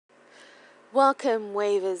Welcome,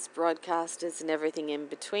 wavers, broadcasters, and everything in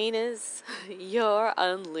betweeners. You're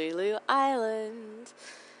on Lulu Island.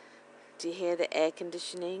 Do you hear the air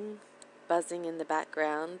conditioning buzzing in the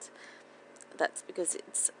background? That's because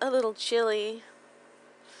it's a little chilly.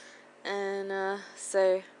 And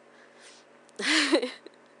so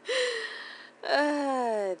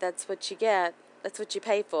that's what you get. That's what you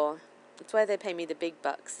pay for. That's why they pay me the big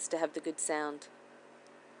bucks, is to have the good sound.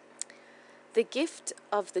 The Gift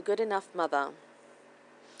of the Good Enough Mother.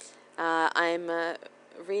 I'm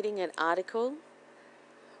reading an article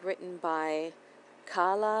written by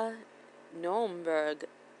Carla Naumburg,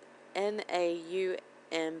 Naumburg,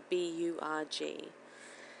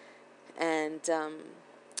 and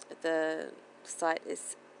the site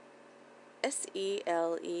is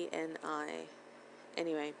SELENI.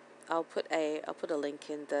 Anyway, I'll put a link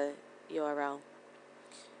in the URL.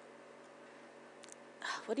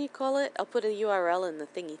 What do you call it? I'll put a URL in the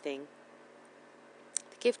thingy thing.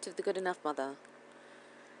 The Gift of the Good Enough Mother.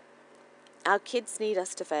 Our kids need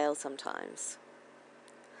us to fail sometimes.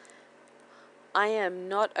 I am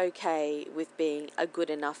not okay with being a good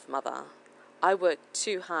enough mother. I work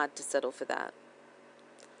too hard to settle for that.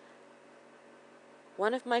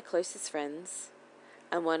 One of my closest friends,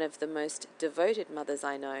 and one of the most devoted mothers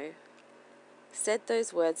I know, said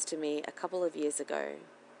those words to me a couple of years ago,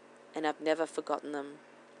 and I've never forgotten them.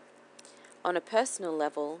 On a personal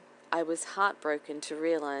level, I was heartbroken to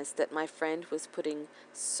realize that my friend was putting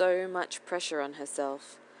so much pressure on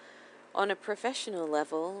herself. On a professional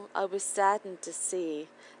level, I was saddened to see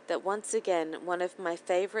that once again one of my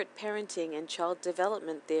favorite parenting and child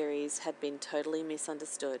development theories had been totally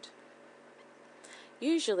misunderstood.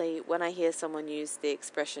 Usually, when I hear someone use the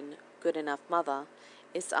expression good enough mother,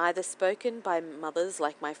 it's either spoken by mothers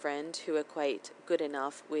like my friend who equate good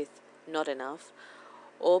enough with not enough,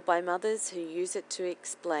 or by mothers who use it to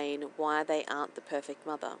explain why they aren't the perfect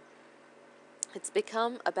mother. It's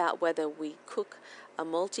become about whether we cook a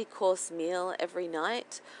multi-course meal every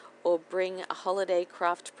night or bring a holiday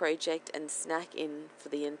craft project and snack in for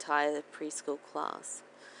the entire preschool class.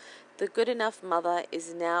 The good enough mother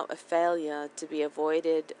is now a failure to be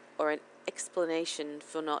avoided or an explanation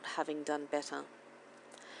for not having done better.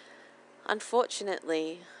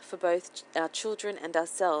 Unfortunately, for both our children and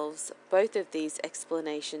ourselves, both of these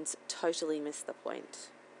explanations totally miss the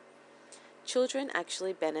point. Children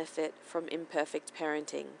actually benefit from imperfect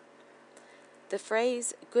parenting. The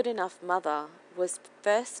phrase good enough mother was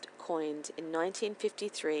first coined in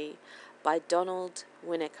 1953 by Donald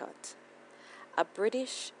Winnicott, a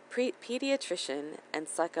British pediatrician and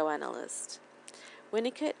psychoanalyst.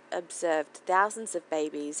 Winnicott observed thousands of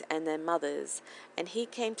babies and their mothers, and he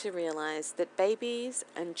came to realize that babies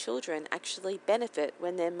and children actually benefit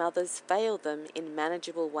when their mothers fail them in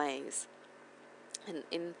manageable ways. And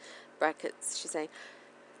in brackets, she's saying,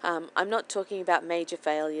 I'm not talking about major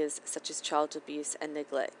failures such as child abuse and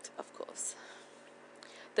neglect, of course.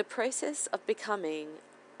 The process of becoming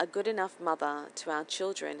a good enough mother to our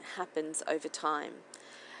children happens over time.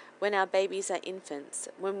 When our babies are infants,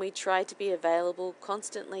 when we try to be available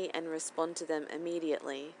constantly and respond to them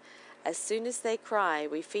immediately, as soon as they cry,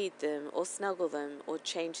 we feed them or snuggle them or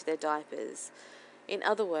change their diapers. In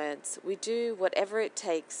other words, we do whatever it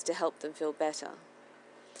takes to help them feel better.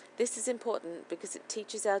 This is important because it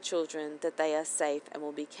teaches our children that they are safe and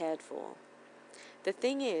will be cared for. The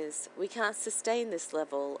thing is, we can't sustain this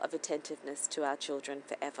level of attentiveness to our children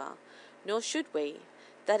forever, nor should we.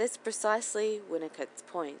 That is precisely Winnicott's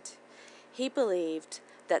point. He believed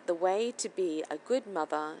that the way to be a good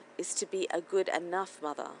mother is to be a good enough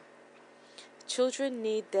mother. Children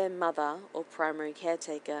need their mother or primary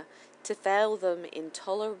caretaker to fail them in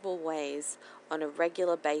tolerable ways on a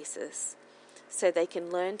regular basis, so they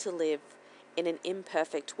can learn to live in an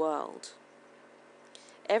imperfect world.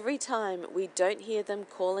 Every time we don't hear them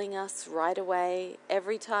calling us right away,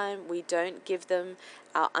 every time we don't give them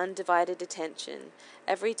our undivided attention,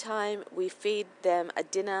 every time we feed them a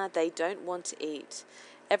dinner they don't want to eat,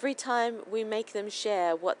 every time we make them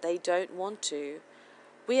share what they don't want to,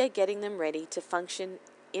 we are getting them ready to function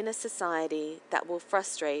in a society that will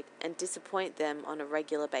frustrate and disappoint them on a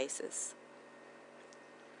regular basis.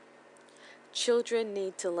 Children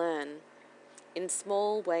need to learn, in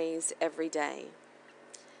small ways every day,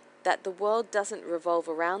 that the world doesn't revolve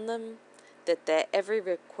around them, that their every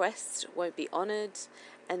request won't be honoured,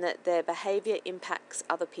 and that their behaviour impacts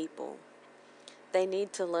other people. They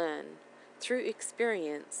need to learn, through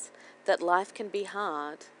experience, that life can be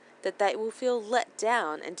hard, that they will feel let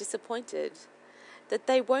down and disappointed, that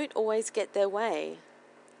they won't always get their way,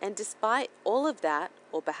 and despite all of that,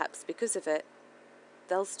 or perhaps because of it,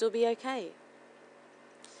 they'll still be okay.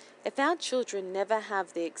 If our children never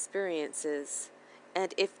have the experiences,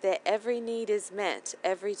 and if their every need is met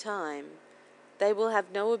every time, they will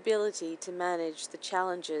have no ability to manage the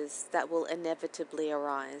challenges that will inevitably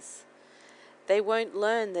arise. They won't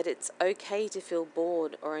learn that it's okay to feel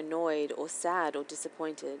bored or annoyed or sad or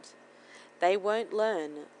disappointed. They won't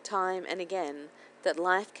learn, time and again, that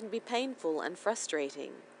life can be painful and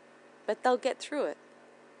frustrating, but they'll get through it.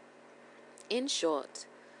 In short,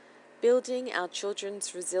 building our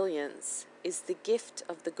children's resilience is the gift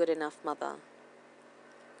of the good enough mother.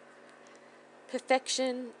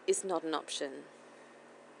 Perfection is not an option.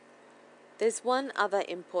 There's one other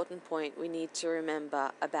important point we need to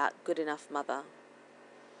remember about good enough mother.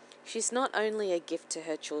 She's not only a gift to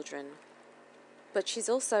her children, but she's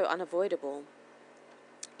also unavoidable.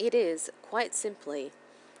 It is, quite simply,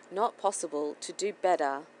 not possible to do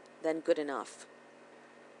better than good enough.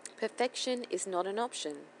 Perfection is not an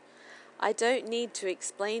option. I don't need to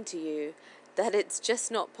explain to you that it's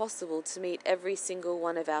just not possible to meet every single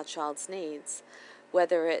one of our child's needs,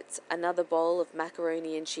 whether it's another bowl of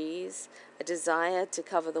macaroni and cheese, a desire to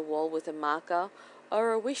cover the wall with a marker,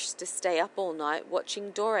 or a wish to stay up all night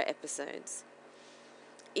watching Dora episodes.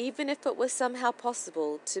 Even if it was somehow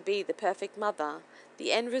possible to be the perfect mother,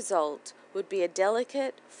 the end result would be a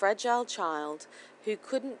delicate, fragile child who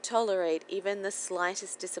couldn't tolerate even the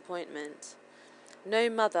slightest disappointment. No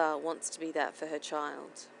mother wants to be that for her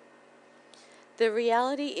child. The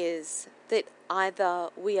reality is that either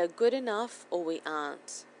we are good enough or we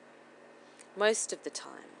aren't, most of the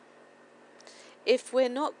time. If we're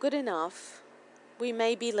not good enough, we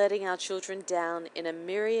may be letting our children down in a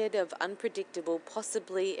myriad of unpredictable,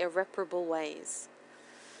 possibly irreparable ways.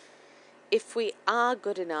 If we are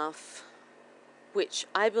good enough, which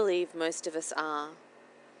I believe most of us are,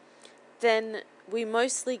 then we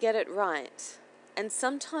mostly get it right, and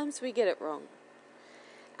sometimes we get it wrong.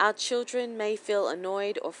 Our children may feel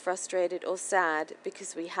annoyed or frustrated or sad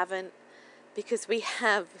because we have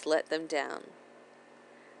let them down.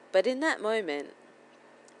 But in that moment,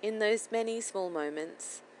 in those many small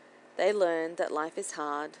moments, they learn that life is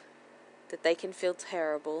hard, that they can feel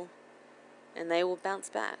terrible, and they will bounce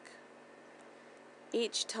back.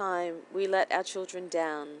 Each time we let our children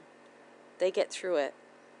down, they get through it.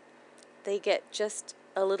 They get just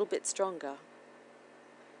a little bit stronger.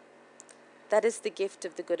 That is the gift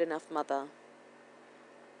of the good enough mother,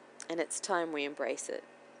 and it's time we embrace it.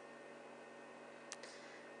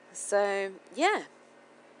 So, yeah,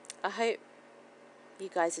 I hope you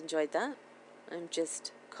guys enjoyed that. I'm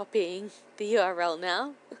just copying the URL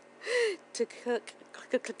now to click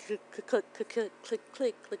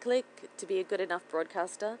to be a good enough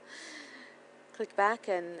broadcaster. Click back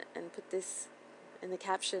and put this in the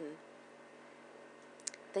caption.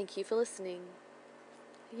 Thank you for listening.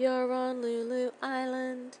 You're on Lulu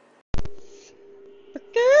Island.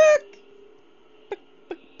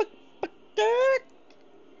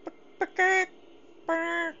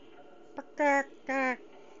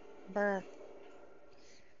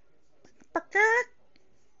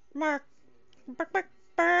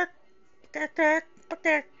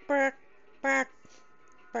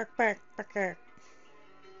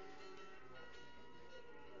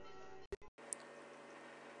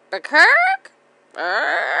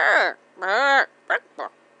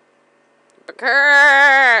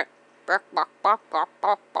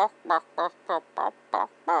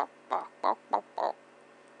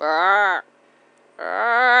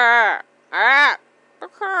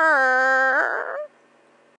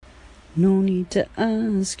 No need to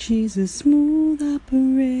ask, she's a smooth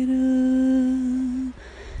operator.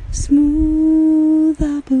 Smooth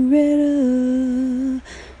operator.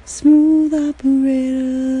 Smooth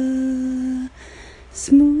operator.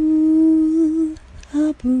 Smooth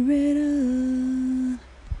operator.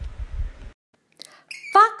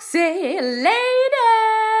 Foxy Lady!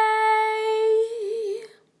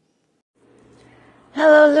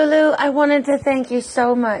 Hello, Lulu. I wanted to thank you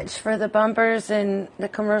so much for the bumpers and the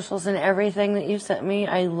commercials and everything that you sent me.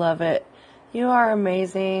 I love it. You are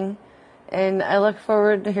amazing, and I look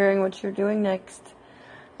forward to hearing what you're doing next.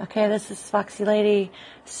 Okay, this is Foxy Lady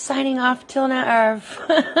signing off till now,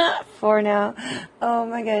 for now. Oh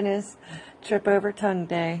my goodness. Trip over tongue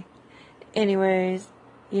day. Anyways,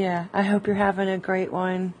 yeah, I hope you're having a great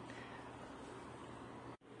one.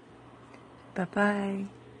 Bye-bye.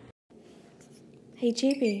 Hey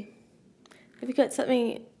GB, have you got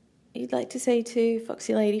something you'd like to say to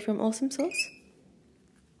Foxy Lady from Awesome Sauce?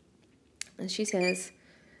 And she says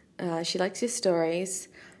she likes your stories.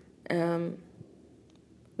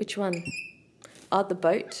 Which one? Oh, the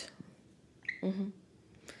boat.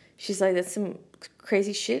 She's like, that's some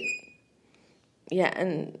crazy shit. Yeah,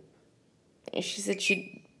 and she said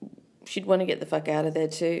she'd want to get the fuck out of there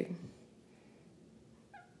too.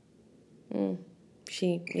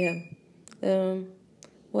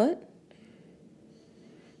 What?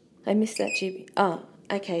 I missed that, GB. Ah,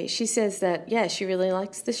 okay. She says that, yeah, she really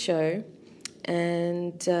likes the show.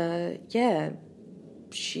 And, yeah,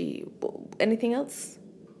 anything else?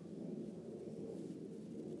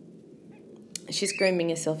 She's grooming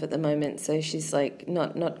herself at the moment, so she's like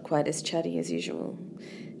not quite as chatty as usual.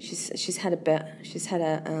 She's had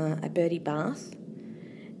a birdie bath,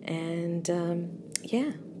 and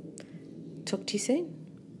yeah. Talk to you soon.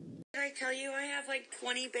 Did I tell you I have like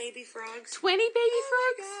 20 baby frogs? 20 baby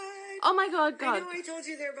frogs? Oh my god, I know I told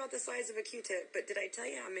you they're about the size of a Q-tip, but did I tell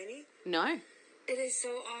you how many? No. It is so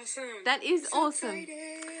awesome. That is so awesome.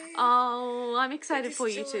 Exciting. Oh, I'm excited for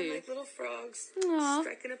you Just too. chilling like little frogs. Aww.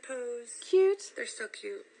 Striking a pose. Cute. They're so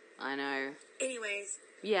cute. I know. Anyways,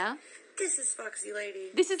 Yeah. this is Foxy Lady.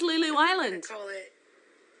 This is Lulu Island. I'm gonna call it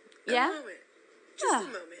Yeah? a moment. Just a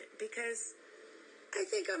moment, because I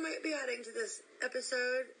think I might be adding to this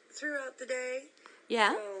episode throughout the day.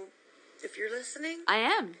 Yeah. So, if you're listening, I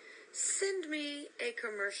am. send me a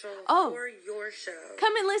commercial for your show.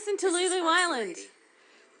 Come and listen to This is Lulu Foxy Island. Lady.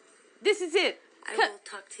 This is it. I will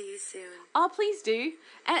talk to you soon. Oh, please do.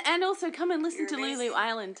 And also come and listen You're to amazing. Lulu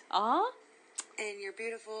Island. Oh. And you're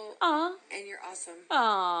beautiful. Oh. And you're awesome.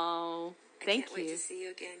 Oh. I Thank can't wait you. to see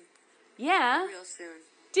you again Yeah. real soon.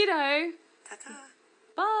 Ditto. Ta-ta.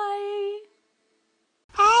 Bye.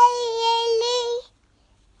 Hi, Lily.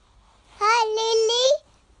 Hi, Lily.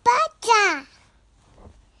 Butter.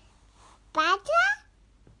 Butter?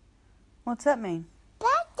 What's that mean?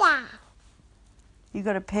 Butter. You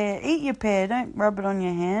got a pear. Eat your pear. Don't rub it on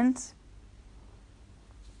your hands.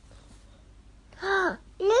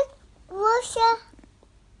 Look, Russia.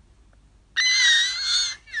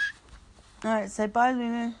 All right, say bye,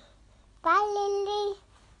 Lulu. Bye, Lily.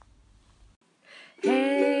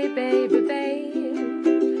 Hey, baby,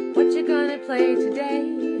 babe, what you gonna play today?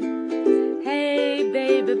 Hey,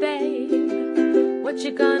 baby, babe, what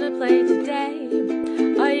you gonna play today?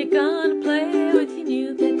 Are you gonna play with your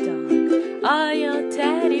new pet dog? Or your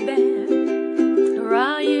teddy bear? Or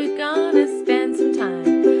are you gonna spend some time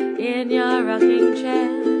in your rocking chair?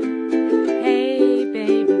 Hey,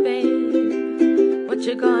 baby, babe, what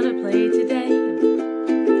you gonna play today?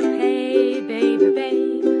 Hey, baby,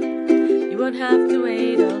 babe, you won't have to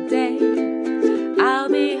wait all day. I'll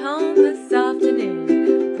be home this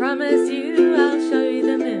afternoon. Promise you I'll show you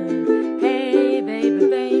the moon. Hey, baby,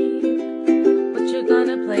 babe, what you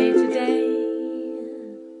gonna play today?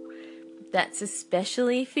 That's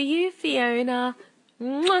especially for you, Fiona.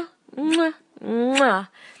 Mwah, mwah, mwah.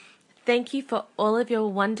 Thank you for all of your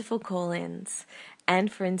wonderful call-ins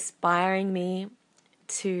and for inspiring me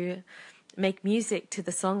to make music to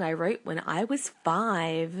the song I wrote when I was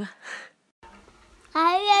 5.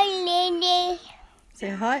 Hello, Lily. Say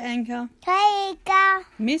hi, Anchor. Hi, Ika.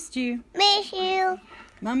 Missed you. Miss you.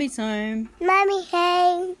 Mummy's home. Mommy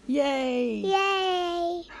home. Yay.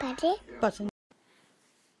 Yay. Buddy. Button.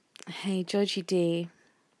 Hey, Georgie D.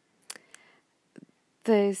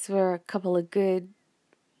 Those were a couple of good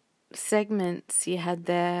segments you had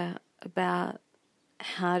there about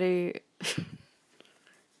how to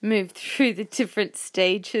move through the different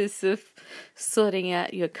stages of sorting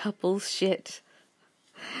out your couple's shit.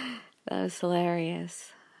 That was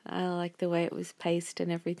hilarious. I like the way it was paced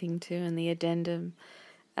and everything too, and the addendum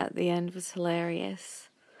at the end was hilarious.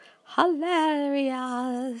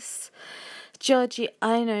 Hilarious! Georgie,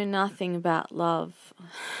 I know nothing about love.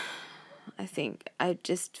 I think I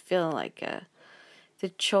just feel like the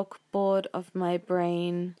chalkboard of my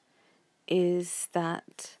brain is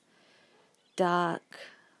that dark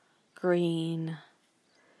green,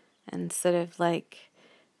 and sort of like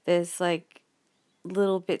there's like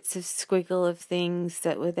little bits of squiggle of things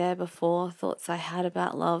that were there before, thoughts I had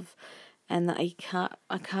about love, and that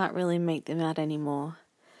I can't really make them out anymore.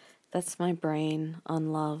 That's my brain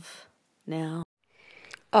on love now.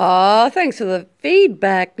 Oh, thanks for the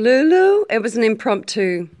feedback, Lulu. It was an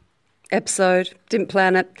impromptu episode. Didn't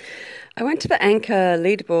plan it. I went to the Anchor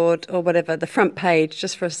leaderboard or whatever, the front page,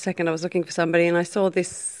 just for a second. I was looking for somebody and I saw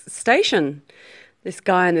this station, this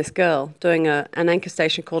guy and this girl doing an Anchor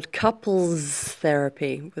station called Couples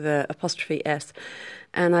Therapy with an apostrophe S.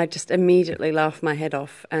 And I just immediately laughed my head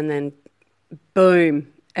off, and then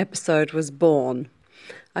boom, episode was born.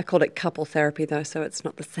 I called it Couple Therapy though, so it's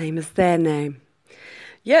not the same as their name.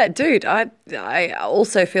 Yeah, dude, I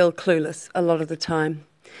also feel clueless a lot of the time.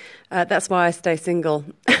 That's why I stay single.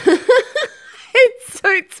 It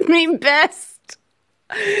suits me best.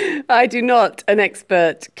 I do not, an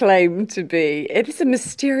expert, claim to be. It is a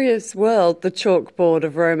mysterious world, the chalkboard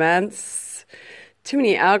of romance. Too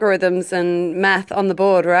many algorithms and math on the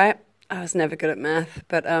board, right? I was never good at math,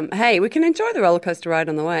 but hey, we can enjoy the roller coaster ride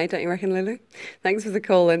on the way, don't you reckon, Lulu? Thanks for the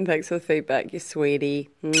call in, thanks for the feedback, you sweetie.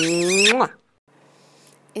 Mwah.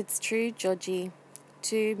 It's true, Georgie.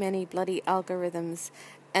 Too many bloody algorithms,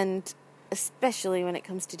 and especially when it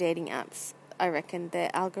comes to dating apps, I reckon their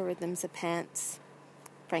algorithms are pants,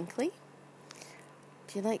 frankly.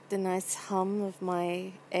 Do you like the nice hum of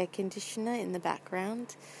my air conditioner in the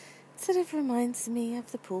background? It sort of reminds me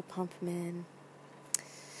of the pool pump man.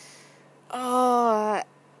 Oh,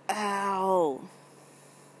 ow.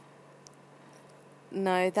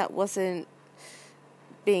 No, that wasn't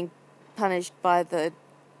being punished by the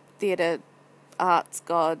theatre arts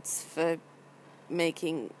gods for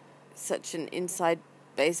making such an inside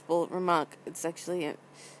baseball remark. It's actually a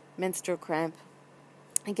menstrual cramp.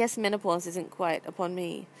 I guess menopause isn't quite upon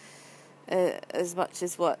me as much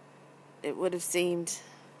as what it would have seemed.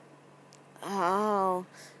 Oh,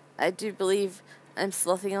 I do believe I'm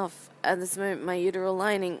sloughing off at this moment my uteral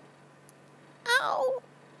lining. Ow!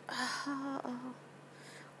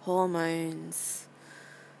 Hormones.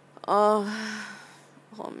 Oh,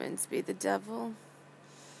 hormones be the devil.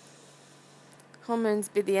 Hormones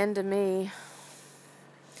be the end of me.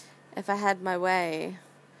 If I had my way,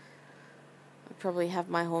 I'd probably have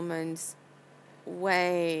my hormones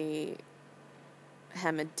way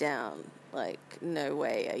hammered down. Like, no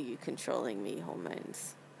way are you controlling me,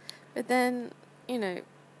 hormones. But then, you know,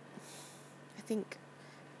 I think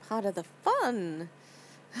part of the fun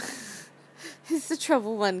is the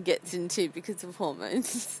trouble one gets into because of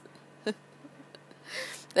hormones.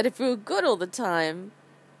 That if we were good all the time,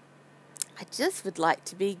 I just would like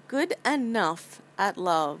to be good enough at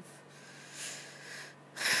love.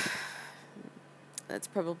 That's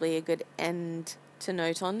probably a good end to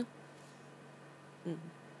note on.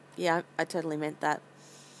 Yeah, I totally meant that.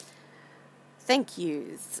 Thank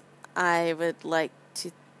yous. I would like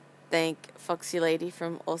to thank Foxy Lady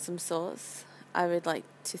from Awesome Sauce. I would like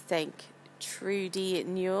to thank Trudy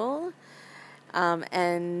Newell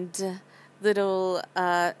and little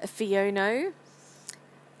Fiona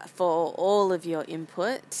for all of your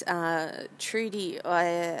input. Trudy,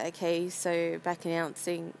 okay, so back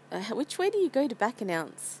announcing. Which way do you go to back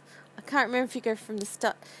announce? I can't remember if you go from the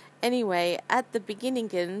start. Anyway, at the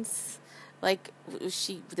beginnings, like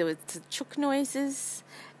there was the chook noises,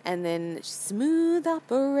 and then smooth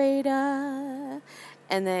operator,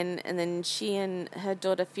 and then she and her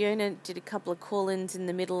daughter Fiona did a couple of call-ins in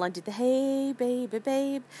the middle. I did the hey baby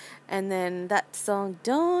babe, and then that song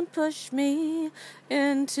Don't Push Me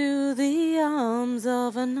Into the Arms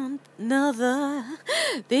of Another,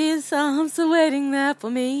 These Arms Are Waiting There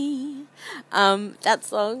For Me. That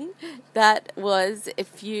song, that was,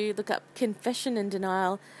 if you look up Confession and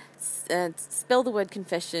Denial, spell the word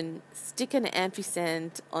confession, stick an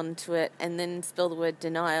ampersand onto it, and then spell the word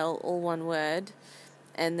denial, all one word,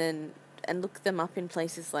 and look them up in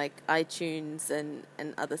places like iTunes and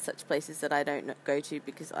other such places that I don't go to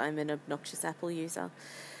because I'm an obnoxious Apple user.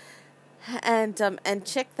 And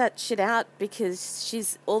check that shit out, because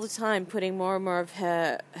she's all the time putting more and more of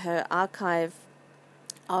her archive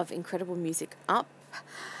of incredible music up.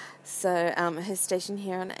 So her station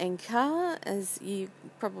here on Anchor, as you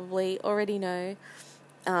probably already know,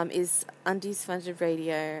 is Undies Funded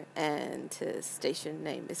Radio, and her station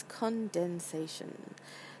name is Condensation.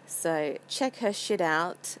 So check her shit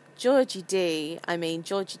out. Georgie D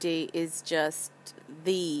is just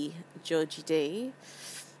the Georgie D.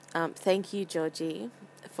 Thank you, Georgie,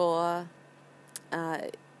 for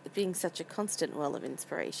being such a constant well of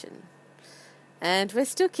inspiration. And we're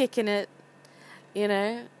still kicking it, you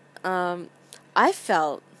know. I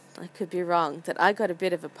felt, I could be wrong, that I got a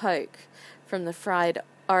bit of a poke from the fried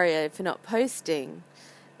Oreo for not posting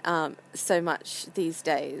so much these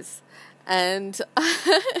days. And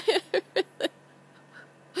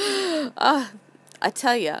I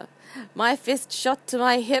tell you, my fist shot to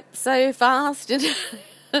my hip so fast, and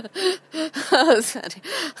I was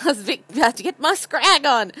about to get my scrag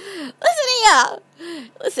on.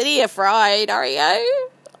 Listen here, fried Oreo.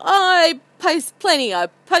 I post plenty. I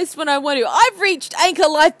post when I want to. I've reached anchor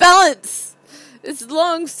life balance. It's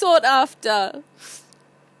long sought after.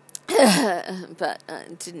 But I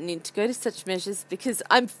didn't need to go to such measures because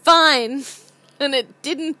I'm fine. And it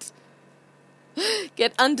didn't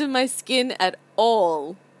get under my skin at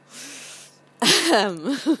all.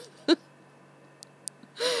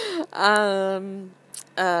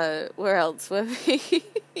 Where else were we?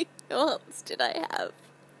 What else did I have?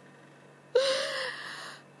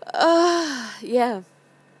 Yeah.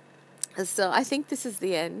 So I think this is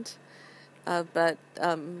the end. But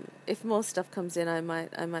if more stuff comes in, I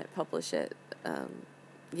might publish it.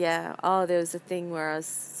 Yeah. Oh, there was a thing where I was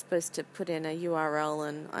supposed to put in a URL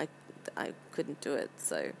and I couldn't do it.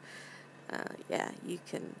 So yeah, you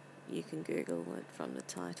can Google it from the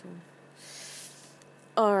title.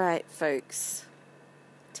 All right, folks.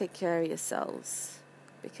 Take care of yourselves,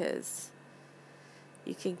 because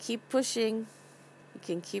you can keep pushing. You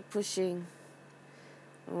can keep pushing.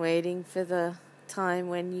 Waiting for the time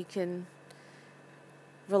when you can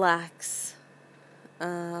relax.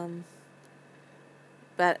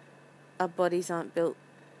 But our bodies aren't built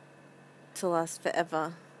to last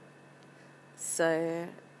forever. So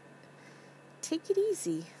take it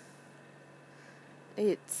easy.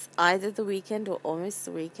 It's either the weekend or almost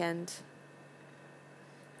the weekend.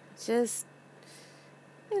 Just,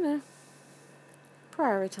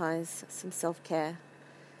 prioritize some self-care.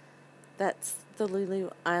 That's the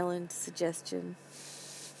Lulu Island suggestion.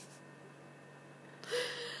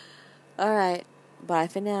 All right, bye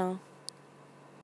for now.